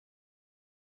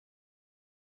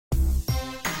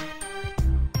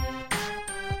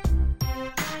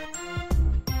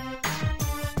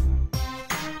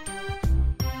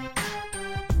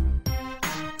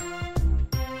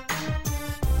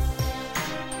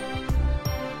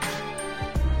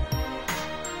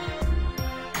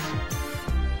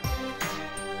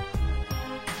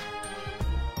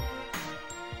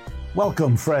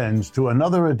Welcome, friends, to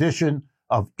another edition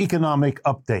of Economic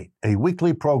Update, a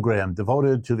weekly program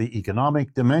devoted to the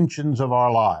economic dimensions of our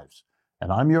lives.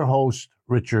 And I'm your host,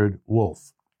 Richard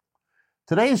Wolff.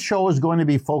 Today's show is going to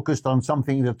be focused on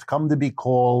something that's come to be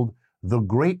called the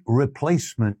Great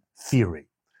Replacement Theory.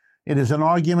 It is an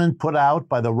argument put out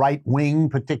by the right wing,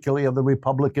 particularly of the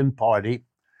Republican Party,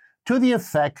 to the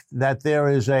effect that there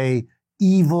is an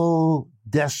evil,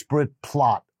 desperate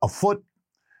plot afoot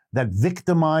that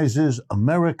victimizes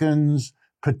Americans,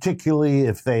 particularly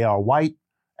if they are white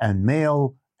and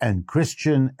male and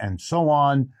Christian and so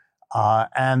on,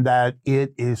 and that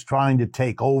it is trying to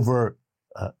take over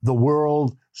the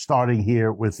world, starting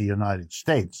here with the United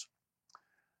States.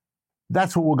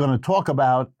 That's what we're going to talk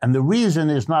about, and the reason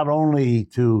is not only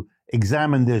to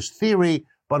examine this theory,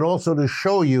 but also to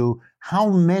show you how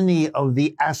many of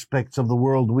the aspects of the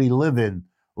world we live in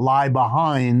lie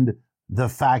behind the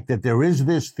fact that there is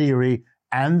this theory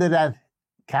and that it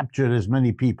captured as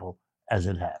many people as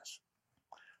it has.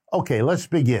 Okay, let's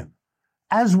begin.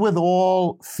 As with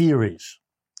all theories,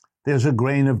 there's a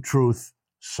grain of truth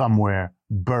somewhere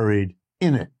buried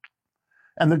in it.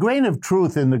 And the grain of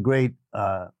truth in the great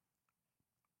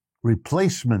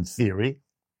replacement theory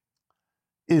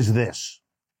is this.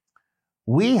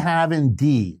 We have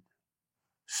indeed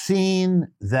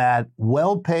seen that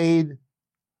well-paid,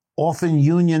 often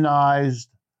unionized,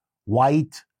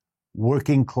 white,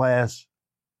 working class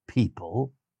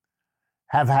people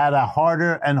have had a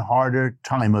harder and harder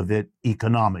time of it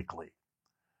economically.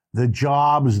 The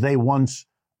jobs they once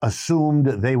assumed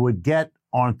they would get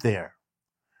aren't there.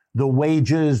 The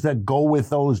wages that go with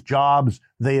those jobs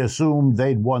they assumed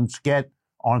they'd once get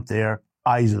aren't there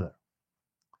either.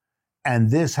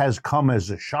 And this has come as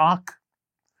a shock.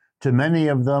 To many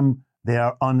of them, they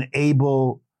are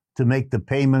unable to make the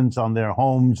payments on their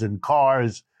homes and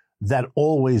cars that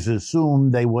always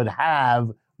assumed they would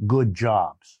have good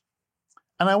jobs.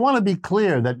 And I want to be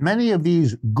clear that many of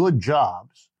these good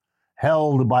jobs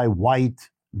held by white,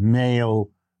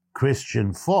 male,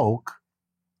 Christian folk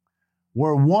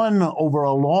were won over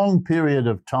a long period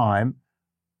of time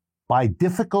by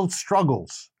difficult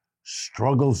struggles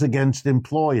against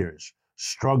employers,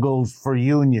 struggles for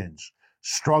unions,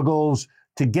 struggles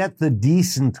to get the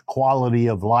decent quality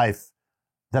of life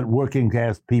that working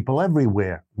class people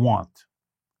everywhere want.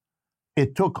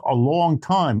 It took a long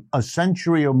time, a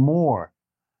century or more,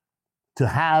 to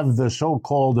have the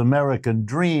so-called American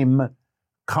dream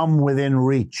come within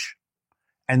reach.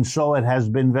 And so it has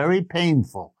been very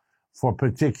painful for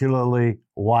particularly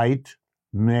white,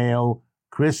 male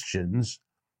Christians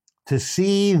to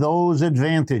see those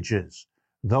advantages,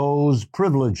 those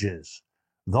privileges,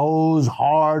 those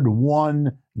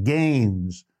hard-won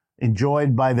gains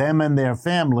enjoyed by them and their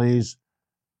families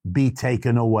be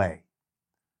taken away.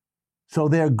 So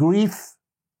their grief,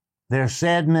 their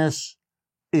sadness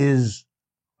is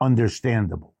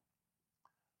understandable.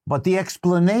 But the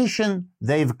explanation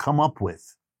they've come up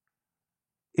with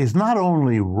is not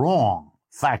only wrong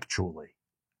factually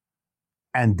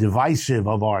and divisive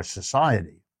of our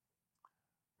society,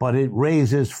 but it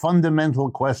raises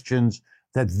fundamental questions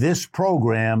that this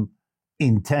program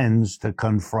intends to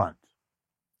confront.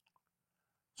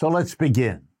 So let's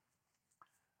begin.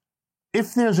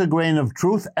 If there's a grain of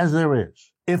truth, as there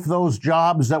is, if those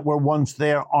jobs that were once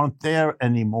there aren't there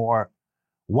anymore,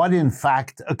 what in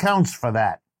fact accounts for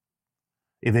that?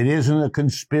 If it isn't a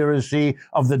conspiracy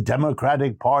of the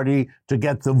Democratic Party to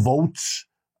get the votes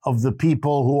of the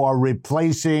people who are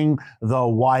replacing the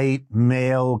white,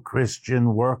 male,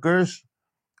 Christian workers,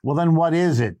 well, then what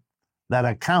is it that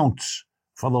accounts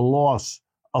for the loss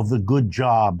of the good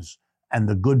jobs and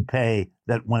the good pay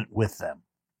that went with them?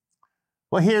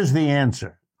 Well, here's the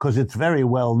answer, because it's very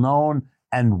well known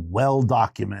and well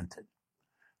documented.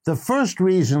 The first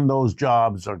reason those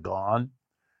jobs are gone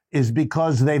is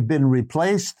because they've been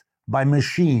replaced by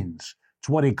machines. It's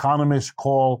what economists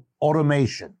call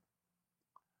automation.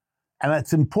 And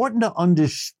it's important to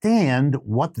understand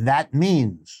what that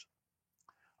means.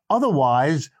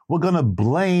 Otherwise, we're going to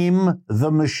blame the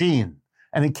machine.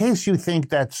 And in case you think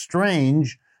that's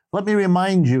strange, let me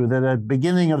remind you that at the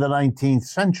beginning of the 19th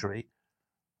century,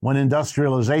 when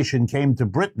industrialization came to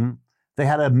Britain, they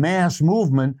had a mass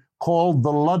movement called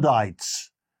the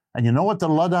Luddites. And you know what the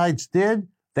Luddites did?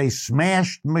 They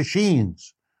smashed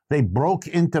machines. They broke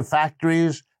into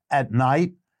factories at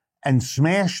night and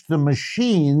smashed the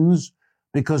machines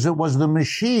because it was the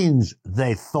machines,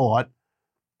 they thought,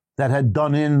 that had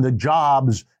done in the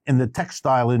jobs in the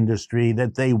textile industry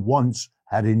that they once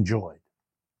had enjoyed.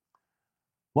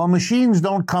 Well, machines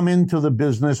don't come into the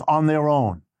business on their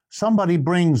own. Somebody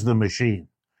brings the machine.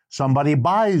 Somebody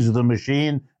buys the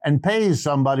machine and pays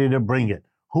somebody to bring it.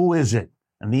 Who is it?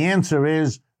 And the answer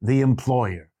is the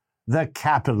employer, the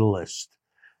capitalist.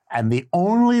 And the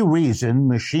only reason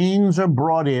machines are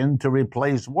brought in to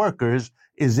replace workers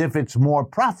is if it's more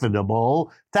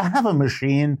profitable to have a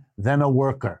machine than a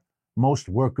worker. Most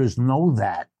workers know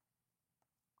that.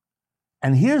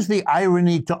 And here's the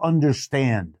irony to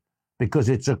understand, because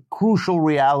it's a crucial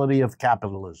reality of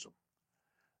capitalism.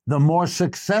 The more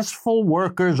successful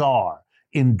workers are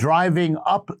in driving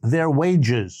up their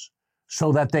wages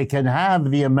so that they can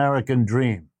have the American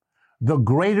dream, the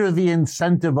greater the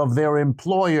incentive of their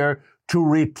employer to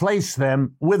replace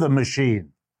them with a machine.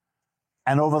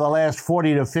 And over the last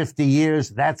 40 to 50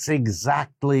 years, that's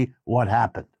exactly what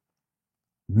happened.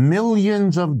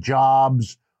 Millions of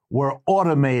jobs were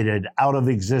automated out of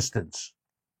existence.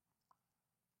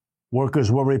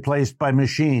 Workers were replaced by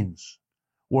machines.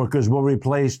 Workers were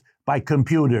replaced by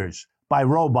computers, by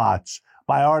robots,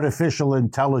 by artificial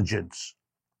intelligence.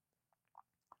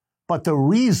 But the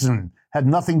reason had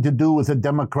nothing to do with the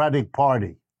Democratic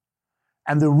Party.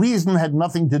 And the reason had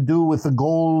nothing to do with the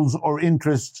goals or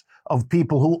interests of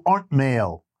people who aren't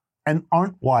male and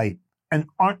aren't white and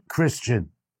aren't Christian.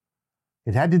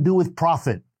 It had to do with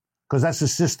profit, because that's the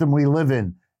system we live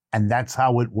in, and that's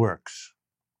how it works.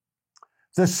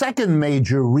 The second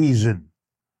major reason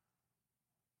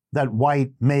that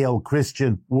white male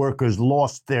Christian workers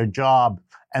lost their job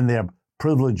and their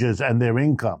privileges and their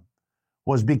income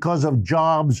was because of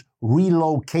jobs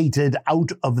relocated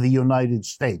out of the United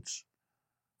States.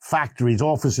 Factories,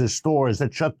 offices, stores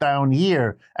that shut down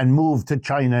here and moved to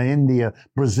China, India,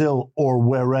 Brazil, or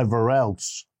wherever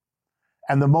else.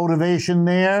 And the motivation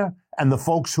there, and the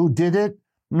folks who did it,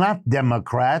 not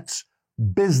Democrats,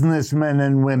 businessmen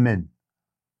and women,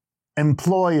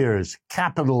 employers,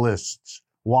 capitalists.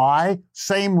 Why?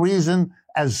 Same reason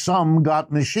as some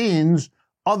got machines,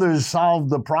 others solved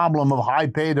the problem of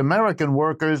high-paid American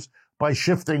workers by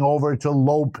shifting over to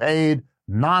low-paid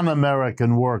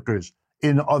non-American workers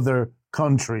in other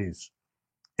countries.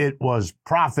 It was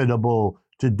profitable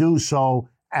to do so,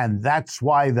 and that's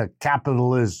why the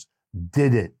capitalists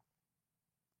did it.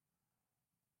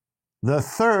 The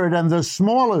third and the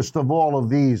smallest of all of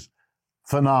these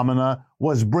phenomena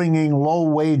was bringing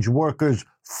low-wage workers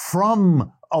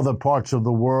from other parts of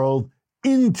the world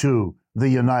into the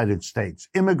United States.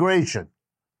 Immigration.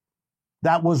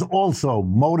 That was also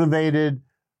motivated,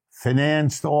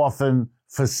 financed often,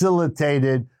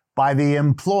 facilitated by the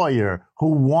employer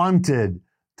who wanted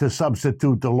to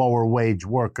substitute the lower wage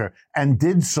worker and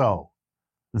did so,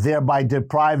 thereby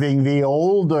depriving the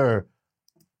older,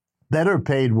 better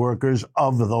paid workers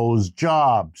of those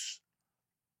jobs.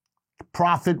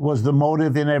 Profit was the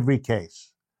motive in every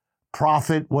case.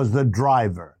 Profit was the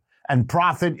driver, and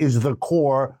profit is the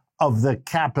core of the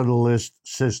capitalist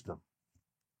system.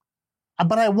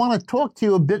 But I want to talk to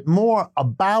you a bit more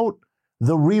about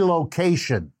the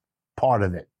relocation part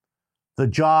of it, the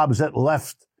jobs that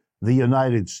left the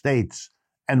United States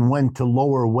and went to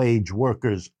lower wage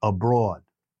workers abroad.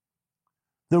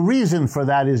 The reason for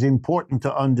that is important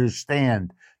to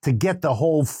understand to get the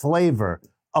whole flavor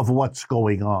of what's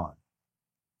going on.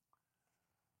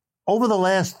 Over the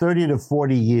last 30 to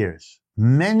 40 years,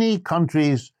 many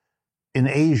countries in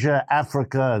Asia,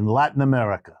 Africa, and Latin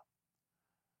America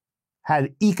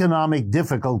had economic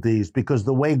difficulties because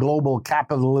the way global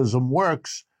capitalism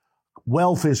works,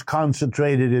 wealth is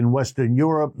concentrated in Western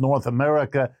Europe, North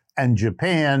America, and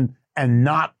Japan, and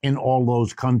not in all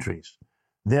those countries.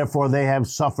 Therefore, they have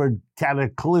suffered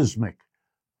cataclysmic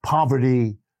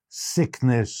poverty,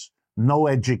 sickness, no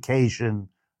education,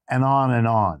 and on and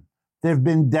on. They've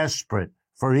been desperate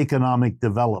for economic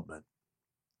development.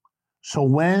 So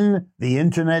when the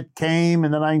internet came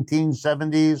in the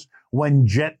 1970s, when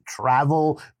jet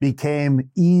travel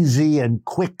became easy and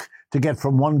quick to get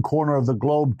from one corner of the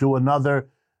globe to another,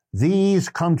 these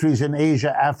countries in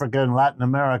Asia, Africa, and Latin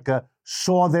America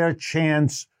saw their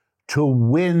chance to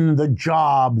win the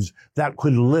jobs that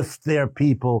could lift their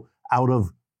people out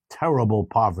of terrible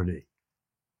poverty.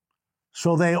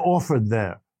 So they offered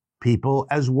their people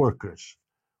as workers.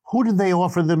 Who did they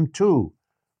offer them to?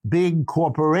 Big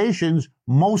corporations,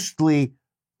 mostly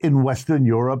in Western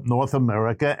Europe, North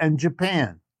America, and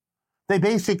Japan. They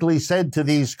basically said to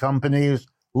these companies,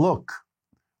 look,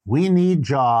 we need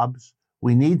jobs.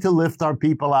 We need to lift our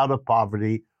people out of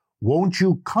poverty. Won't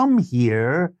you come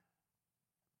here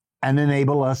and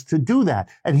enable us to do that?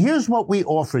 And here's what we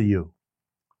offer you.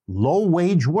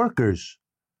 Low-wage workers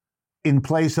in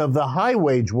place of the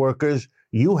high-wage workers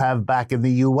you have back in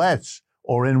the U.S.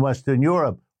 or in Western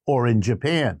Europe or in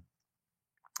Japan.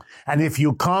 And if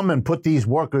you come and put these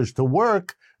workers to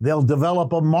work, They'll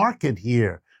develop a market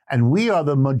here. And we are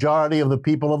the majority of the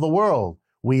people of the world,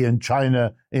 we in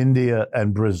China, India,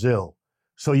 and Brazil.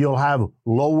 So you'll have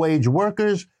low-wage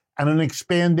workers and an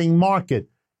expanding market.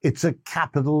 It's a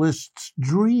capitalist's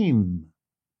dream.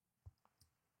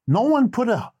 No one put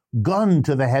a gun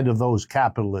to the head of those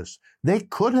capitalists. They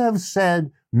could have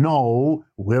said, no,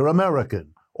 we're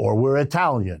American, or we're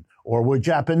Italian, or we're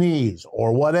Japanese,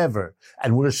 or whatever,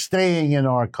 and we're staying in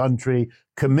our country,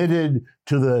 committed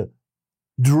to the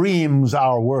dreams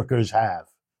our workers have.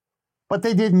 But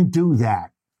they didn't do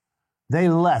that. They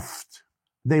left.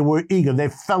 They were eager. They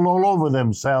fell all over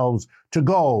themselves to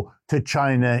go to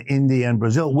China, India, and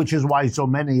Brazil, which is why so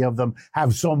many of them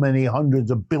have so many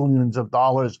hundreds of billions of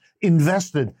dollars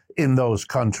invested in those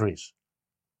countries.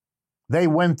 They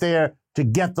went there to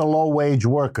get the low-wage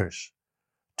workers,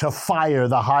 to fire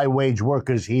the high-wage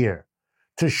workers here,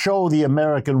 to show the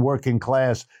American working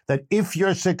class that if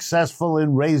you're successful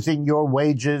in raising your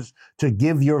wages to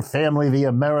give your family the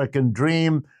American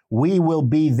dream, we will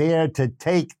be there to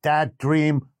take that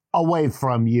dream away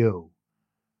from you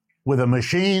with a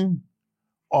machine,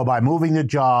 or by moving the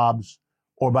jobs,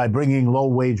 or by bringing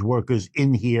low-wage workers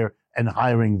in here and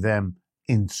hiring them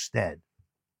instead.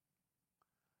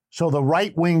 So the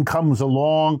right wing comes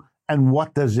along, and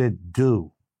what does it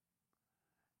do?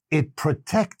 It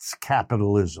protects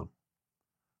capitalism,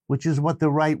 which is what the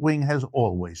right wing has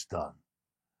always done,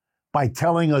 by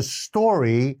telling a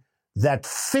story that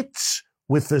fits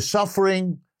with the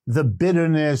suffering, the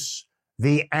bitterness,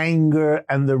 the anger,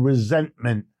 and the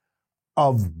resentment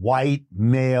of white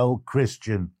male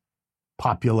Christian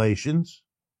populations,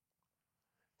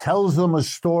 tells them a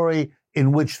story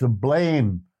in which the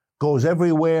blame goes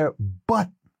everywhere but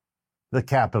the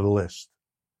capitalist.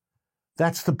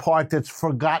 That's the part that's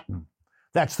forgotten.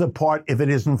 That's the part, if it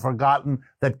isn't forgotten,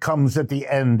 that comes at the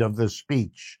end of the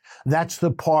speech. That's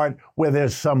the part where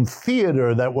there's some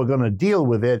theater that we're going to deal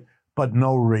with it, but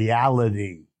no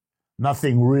reality.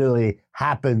 Nothing really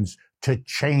happens to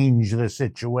change the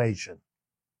situation.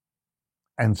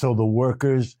 And so the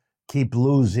workers keep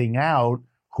losing out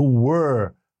who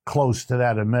were close to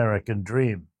that American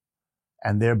dream.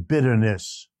 And their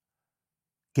bitterness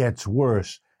gets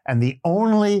worse. And the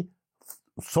only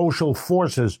social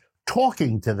forces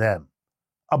talking to them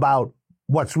about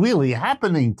what's really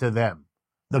happening to them,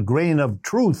 the grain of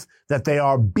truth that they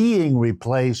are being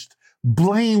replaced,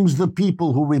 blames the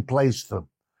people who replaced them,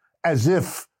 as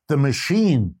if the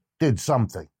machine did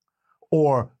something,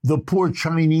 or the poor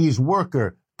Chinese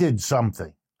worker did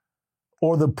something,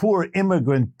 or the poor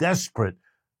immigrant desperate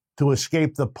to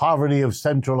escape the poverty of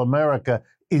Central America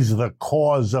is the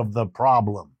cause of the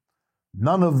problem.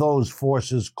 None of those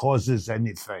forces causes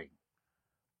anything.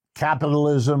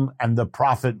 Capitalism and the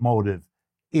profit motive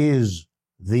is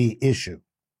the issue.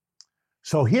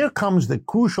 So here comes the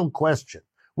crucial question,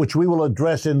 which we will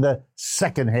address in the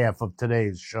second half of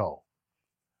today's show.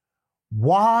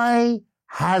 Why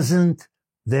hasn't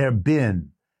there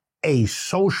been a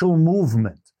social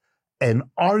movement, an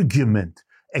argument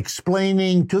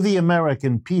explaining to the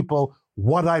American people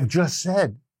what I've just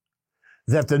said?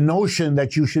 That the notion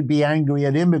that you should be angry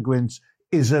at immigrants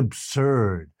is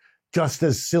absurd, just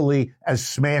as silly as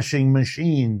smashing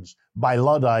machines by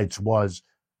Luddites was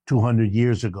 200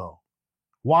 years ago.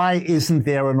 Why isn't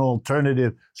there an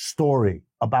alternative story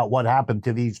about what happened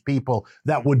to these people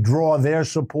that would draw their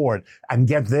support and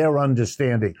get their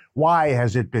understanding? Why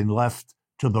has it been left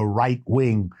to the right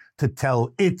wing to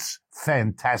tell its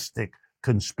fantastic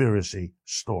conspiracy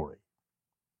story?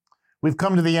 We've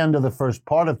come to the end of the first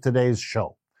part of today's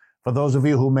show. For those of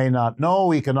you who may not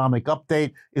know, Economic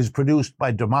Update is produced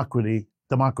by Democracy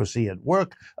at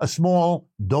Work, a small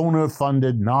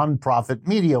donor-funded nonprofit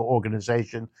media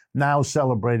organization now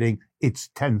celebrating its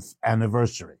 10th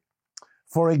anniversary.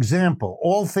 For example,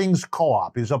 All Things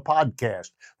Co-op is a podcast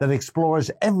that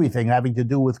explores everything having to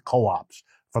do with co-ops,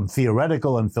 from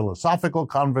theoretical and philosophical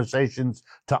conversations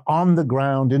to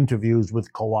on-the-ground interviews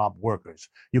with co-op workers.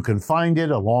 You can find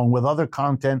it along with other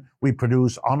content we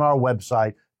produce on our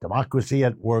website,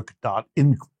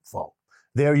 democracyatwork.info.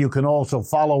 There you can also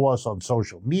follow us on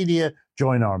social media,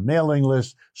 join our mailing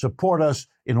list, support us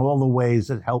in all the ways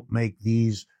that help make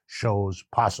these shows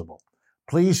possible.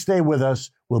 Please stay with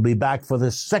us. We'll be back for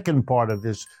the second part of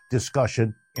this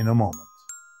discussion in a moment.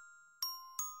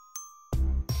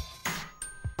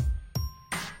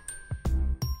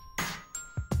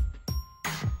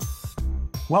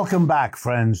 Welcome back,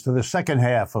 friends, to the second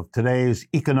half of today's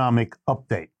Economic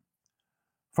Update.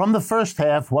 From the first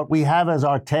half, what we have as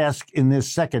our task in this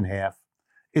second half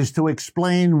is to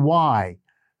explain why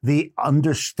the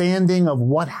understanding of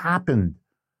what happened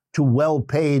to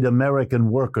well-paid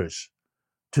American workers,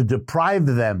 to deprive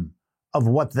them of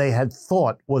what they had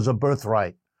thought was a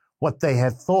birthright, what they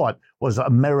had thought was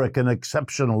American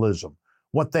exceptionalism,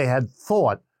 what they had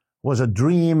thought was a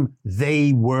dream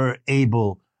they were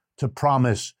able to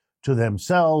promise to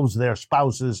themselves, their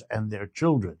spouses, and their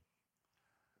children.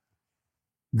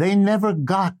 They never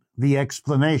got the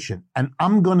explanation, and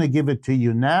I'm going to give it to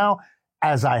you now,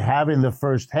 as I have in the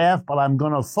first half, but I'm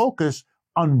going to focus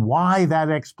on why that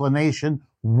explanation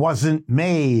wasn't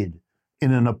made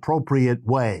in an appropriate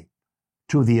way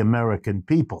to the American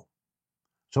people.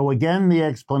 So again, the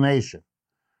explanation.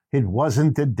 It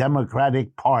wasn't the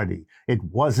Democratic Party. It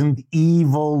wasn't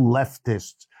evil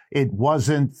leftists. It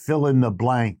wasn't fill in the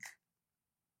blank.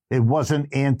 It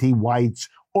wasn't anti-whites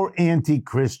or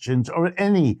anti-Christians or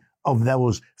any of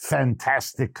those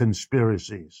fantastic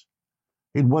conspiracies.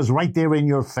 It was right there in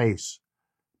your face.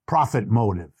 Profit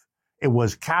motive. It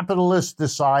was capitalists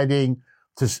deciding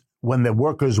to, when the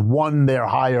workers won their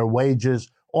higher wages,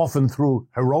 often through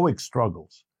heroic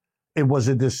struggles. It was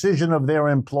a decision of their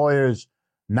employers.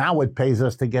 Now it pays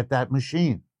us to get that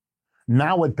machine.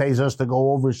 Now it pays us to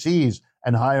go overseas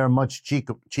and hire much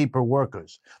cheaper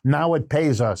workers. Now it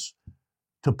pays us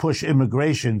to push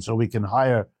immigration so we can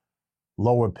hire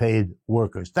lower paid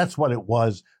workers. That's what it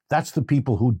was. That's the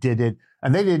people who did it.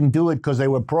 And they didn't do it because they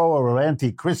were pro or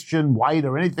anti-Christian, white,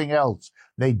 or anything else.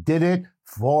 They did it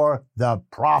for the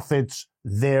profits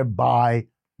thereby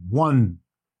won.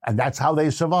 And that's how they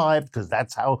survived, because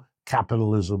that's how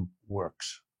capitalism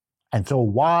works. And so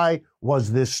why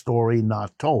was this story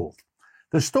not told?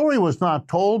 The story was not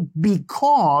told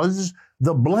because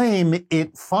the blame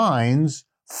it finds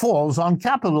falls on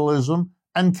capitalism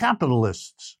and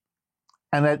capitalists.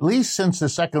 And at least since the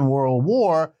Second World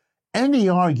War, any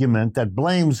argument that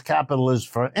blames capitalists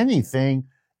for anything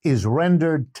is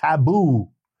rendered taboo,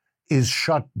 is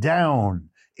shut down,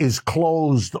 is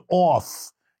closed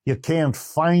off. You can't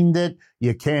find it,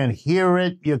 you can't hear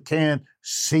it, you can't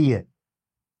see it.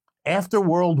 After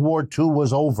World War II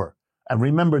was over, and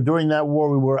remember, during that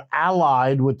war, we were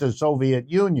allied with the Soviet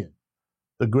Union.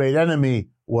 The great enemy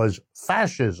was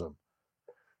fascism,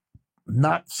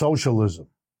 not socialism.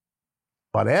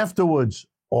 But afterwards,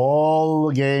 all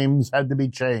the games had to be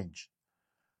changed.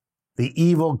 The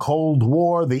evil Cold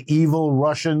War, the evil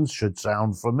Russians, should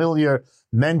sound familiar,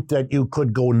 meant that you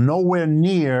could go nowhere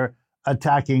near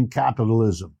attacking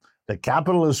capitalism. The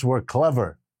capitalists were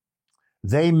clever.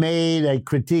 They made a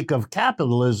critique of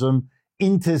capitalism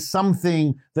into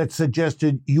something that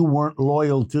suggested you weren't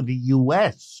loyal to the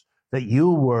U.S., that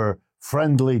you were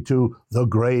friendly to the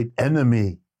great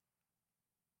enemy.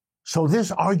 So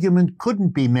this argument couldn't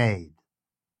be made.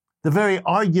 The very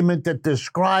argument that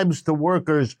describes to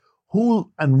workers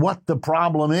who and what the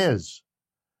problem is.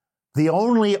 The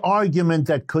only argument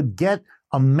that could get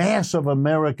a mass of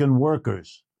American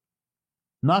workers,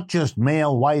 not just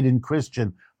male, white, and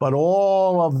Christian, but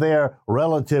all of their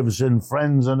relatives and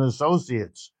friends and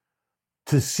associates,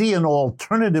 to see an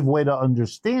alternative way to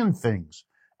understand things,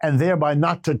 and thereby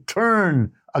not to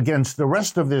turn against the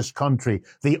rest of this country.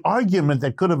 The argument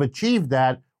that could have achieved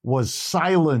that was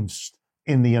silenced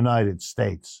in the United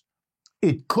States.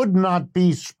 It could not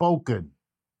be spoken.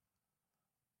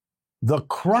 The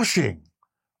crushing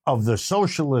of the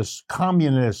socialists,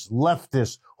 communists,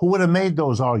 leftists, who would have made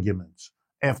those arguments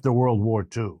after World War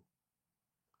II.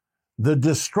 The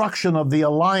destruction of the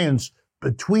alliance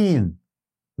between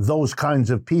those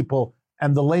kinds of people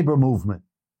and the labor movement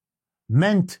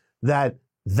meant that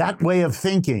that way of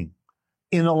thinking,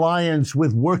 in alliance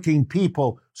with working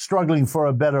people struggling for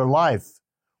a better life,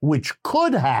 which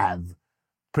could have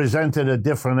presented a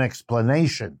different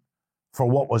explanation for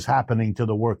what was happening to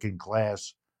the working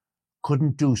class,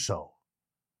 couldn't do so.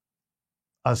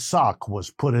 A sock was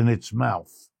put in its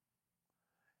mouth.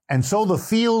 And so the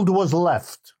field was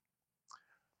left.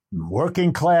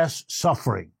 Working class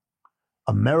suffering.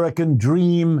 American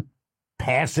dream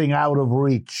passing out of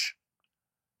reach.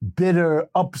 Bitter,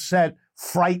 upset,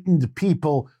 frightened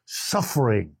people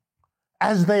suffering,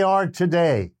 as they are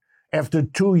today, after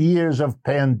 2 years of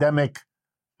pandemic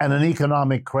and an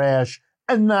economic crash,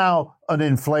 and now an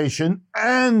inflation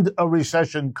and a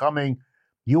recession coming.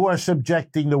 You are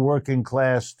subjecting the working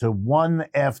class to one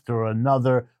after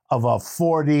another of a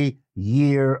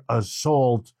 40-year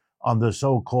assault on the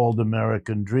so-called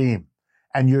American dream.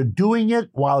 And you're doing it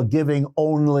while giving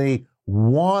only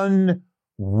one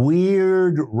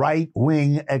weird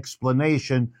right-wing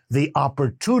explanation the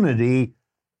opportunity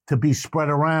to be spread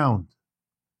around.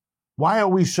 Why are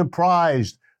we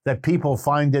surprised that people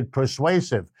find it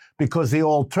persuasive? Because the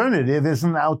alternative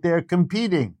isn't out there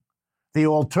competing. The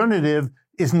alternative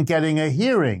isn't getting a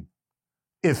hearing.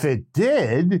 If it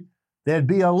did, there'd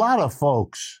be a lot of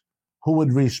folks who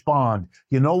would respond.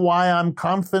 You know why I'm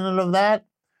confident of that?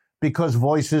 Because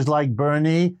voices like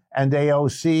Bernie and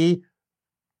AOC,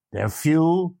 they're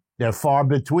few, they're far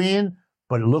between,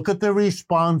 but look at the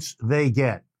response they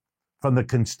get from the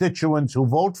constituents who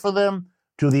vote for them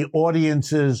to the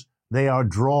audiences they are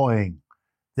drawing.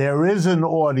 There is an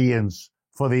audience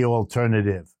for the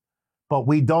alternative, but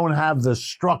we don't have the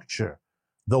structure,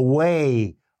 the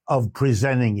way of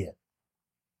presenting it.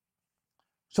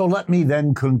 So let me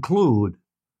then conclude,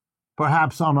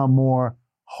 perhaps on a more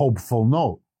hopeful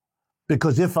note,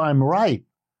 because if I'm right,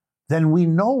 then we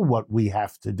know what we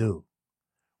have to do.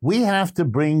 We have to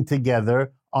bring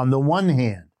together, on the one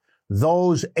hand,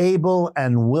 those able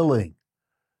and willing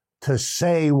to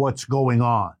say what's going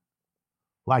on,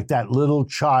 like that little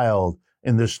child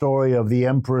in the story of the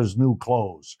Emperor's New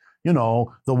Clothes. You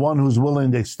know, the one who's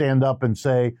willing to stand up and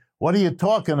say, "What are you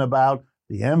talking about?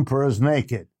 The Emperor's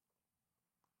naked."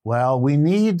 Well, we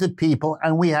need the people,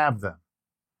 and we have them,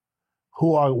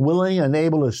 who are willing and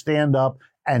able to stand up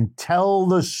and tell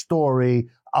the story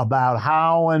about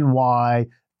how and why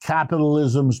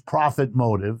capitalism's profit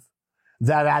motive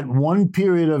that at one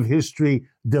period of history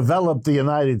developed the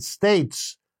United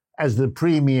States as the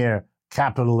premier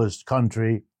capitalist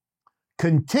country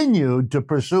continued to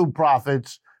pursue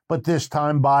profits, but this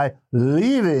time by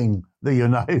leaving the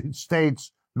United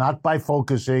States, not by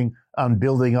focusing on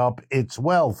building up its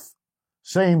wealth.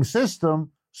 Same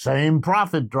system, same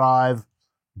profit drive,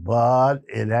 but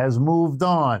it has moved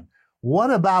on.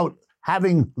 What about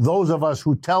having those of us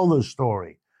who tell the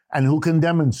story and who can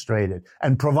demonstrate it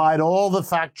and provide all the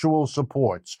factual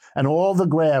supports and all the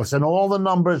graphs and all the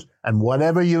numbers and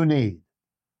whatever you need?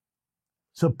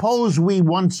 Suppose we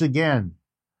once again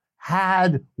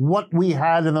had what we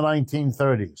had in the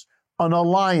 1930s, an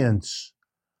alliance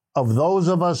of those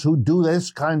of us who do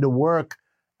this kind of work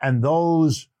and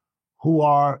those who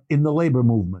are in the labor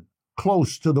movement,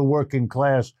 close to the working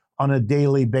class on a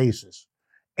daily basis,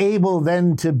 able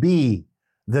then to be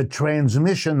the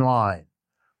transmission line,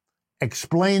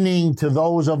 explaining to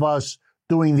those of us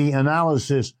doing the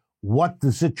analysis what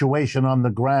the situation on the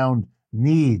ground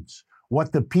needs,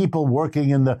 what the people working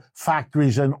in the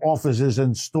factories and offices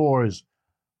and stores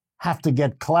have to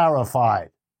get clarified.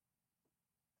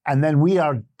 And then we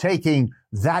are taking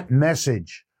that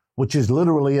message, which is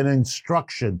literally an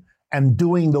instruction, and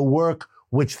doing the work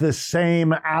which the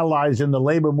same allies in the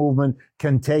labor movement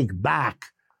can take back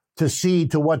to see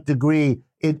to what degree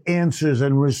it answers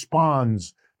and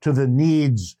responds to the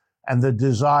needs and the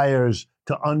desires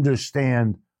to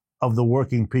understand of the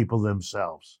working people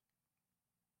themselves.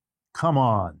 Come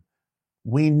on.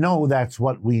 We know that's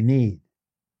what we need.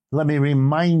 Let me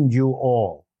remind you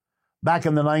all, back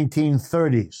in the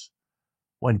 1930s,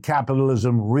 when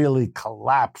capitalism really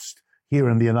collapsed here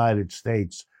in the United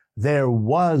States, there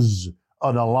was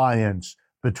an alliance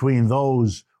between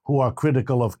those who are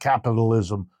critical of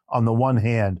capitalism on the one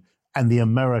hand and the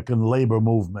American labor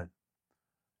movement.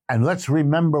 And let's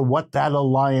remember what that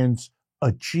alliance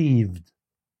achieved.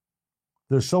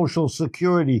 The Social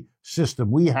Security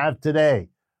system we have today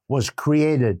was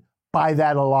created by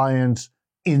that alliance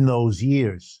in those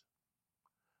years.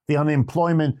 The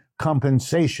unemployment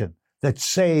compensation that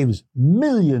saves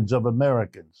millions of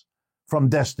Americans from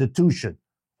destitution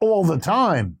all the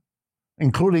time,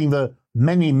 including the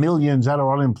many millions that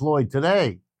are unemployed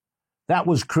today, that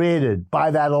was created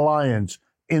by that alliance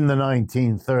in the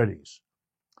 1930s.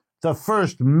 The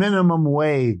first minimum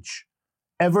wage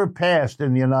ever passed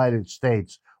in the United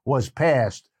States was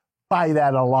passed by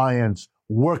that alliance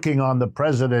working on the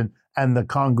president and the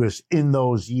Congress in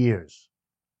those years.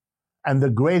 And the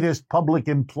greatest public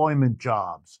employment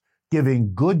jobs,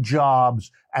 giving good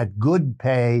jobs at good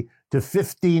pay to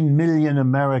 15 million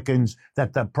Americans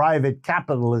that the private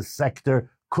capitalist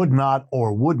sector could not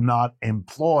or would not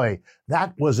employ.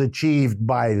 That was achieved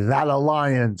by that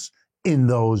alliance in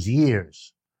those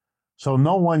years. So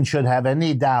no one should have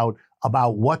any doubt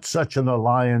about what such an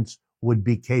alliance would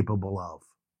be capable of.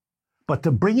 But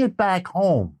to bring it back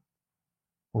home,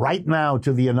 right now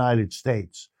to the United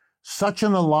States, such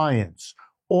an alliance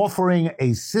offering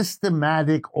a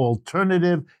systematic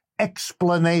alternative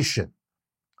explanation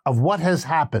of what has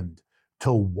happened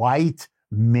to white,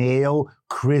 male,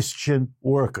 Christian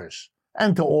workers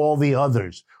and to all the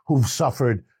others who've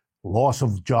suffered loss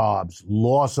of jobs,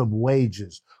 loss of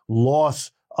wages,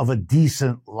 loss of a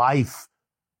decent life.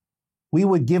 We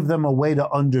would give them a way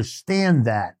to understand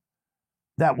that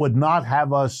would not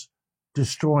have us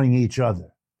destroying each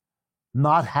other,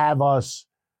 not have us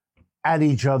at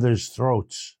each other's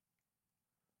throats,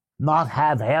 not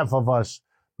have half of us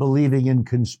believing in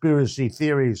conspiracy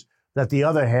theories that the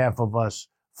other half of us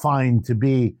find to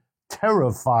be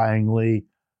terrifyingly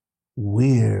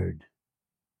weird.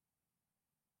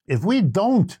 If we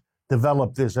don't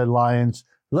develop this alliance,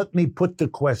 let me put the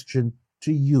question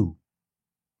to you.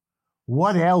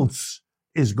 What else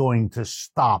is going to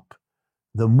stop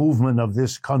the movement of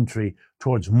this country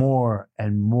towards more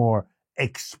and more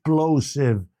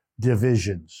explosive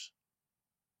divisions?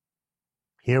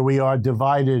 Here we are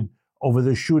divided over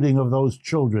the shooting of those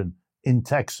children in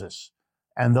Texas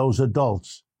and those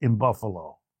adults in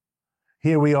Buffalo.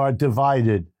 Here we are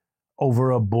divided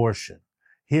over abortion.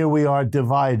 Here we are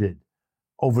divided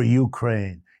over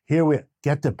Ukraine.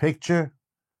 Get the picture?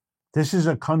 This is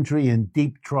a country in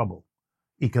deep trouble,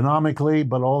 economically,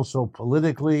 but also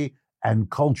politically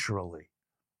and culturally.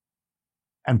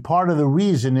 And part of the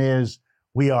reason is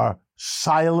we are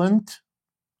silent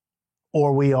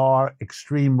or we are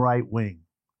extreme right wing.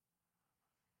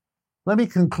 Let me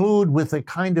conclude with a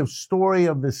kind of story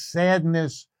of the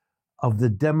sadness of the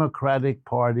Democratic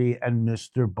Party and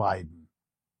Mr. Biden.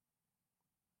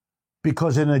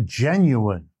 Because in a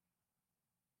genuine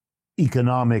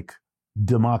economic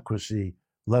democracy,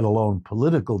 let alone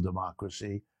political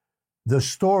democracy, the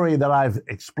story that I've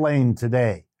explained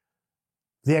today,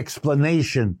 the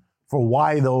explanation for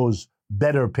why those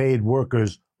better paid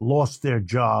workers lost their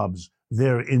jobs,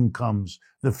 their incomes,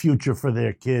 the future for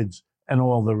their kids, and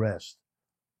all the rest.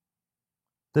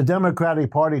 The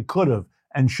Democratic Party could have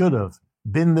and should have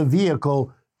been the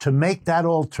vehicle to make that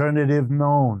alternative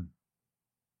known.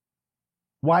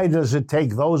 Why does it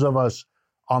take those of us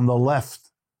on the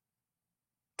left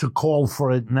to call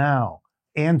for it now?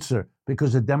 Answer: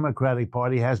 because the Democratic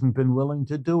Party hasn't been willing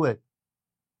to do it.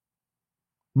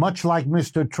 Much like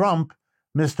Mr. Trump,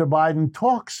 Mr. Biden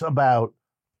talks about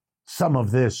some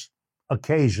of this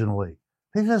occasionally.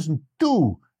 He doesn't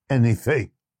do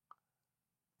anything.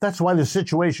 That's why the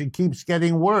situation keeps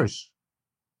getting worse.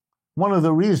 One of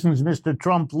the reasons Mr.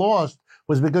 Trump lost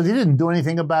was because he didn't do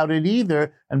anything about it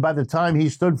either, and by the time he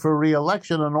stood for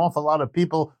re-election, an awful lot of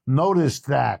people noticed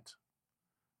that.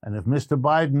 And if Mr.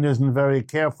 Biden isn't very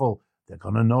careful, they're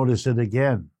going to notice it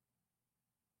again.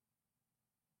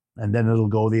 And then it'll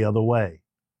go the other way.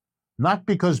 Not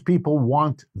because people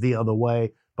want the other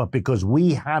way, but because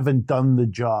we haven't done the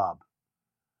job.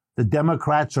 The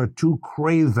Democrats are too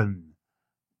craven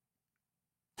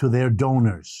to their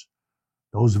donors,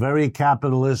 those very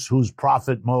capitalists whose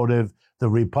profit motive the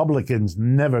Republicans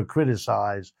never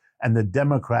criticize, and the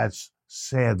Democrats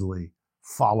sadly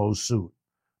follow suit.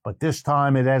 But this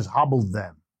time it has hobbled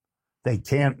them. They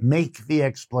can't make the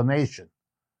explanation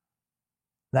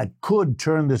that could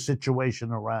turn the situation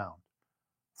around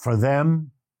for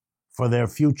them, for their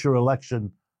future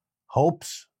election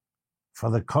hopes, for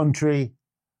the country,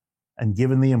 and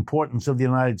given the importance of the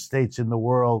United States in the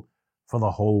world, for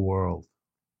the whole world.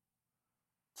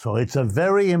 So it's a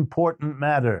very important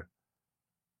matter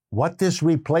what this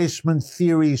replacement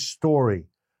theory story,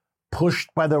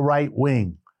 pushed by the right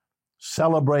wing,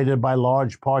 celebrated by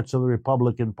large parts of the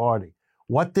Republican Party,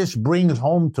 what this brings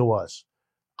home to us,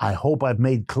 I hope I've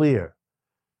made clear,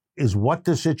 is what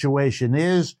the situation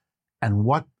is and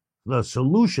what the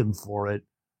solution for it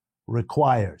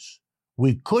requires.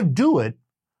 We could do it.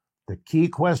 The key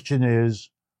question is,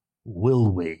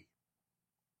 will we?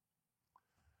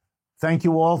 Thank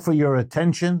you all for your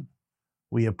attention.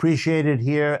 We appreciate it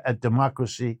here at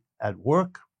Democracy at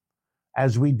Work,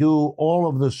 as we do all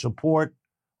of the support,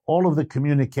 all of the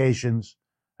communications,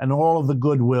 and all of the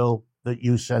goodwill that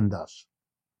you send us.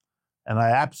 And I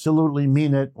absolutely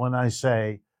mean it when I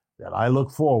say that I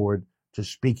look forward to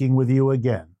speaking with you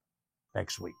again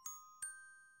next week.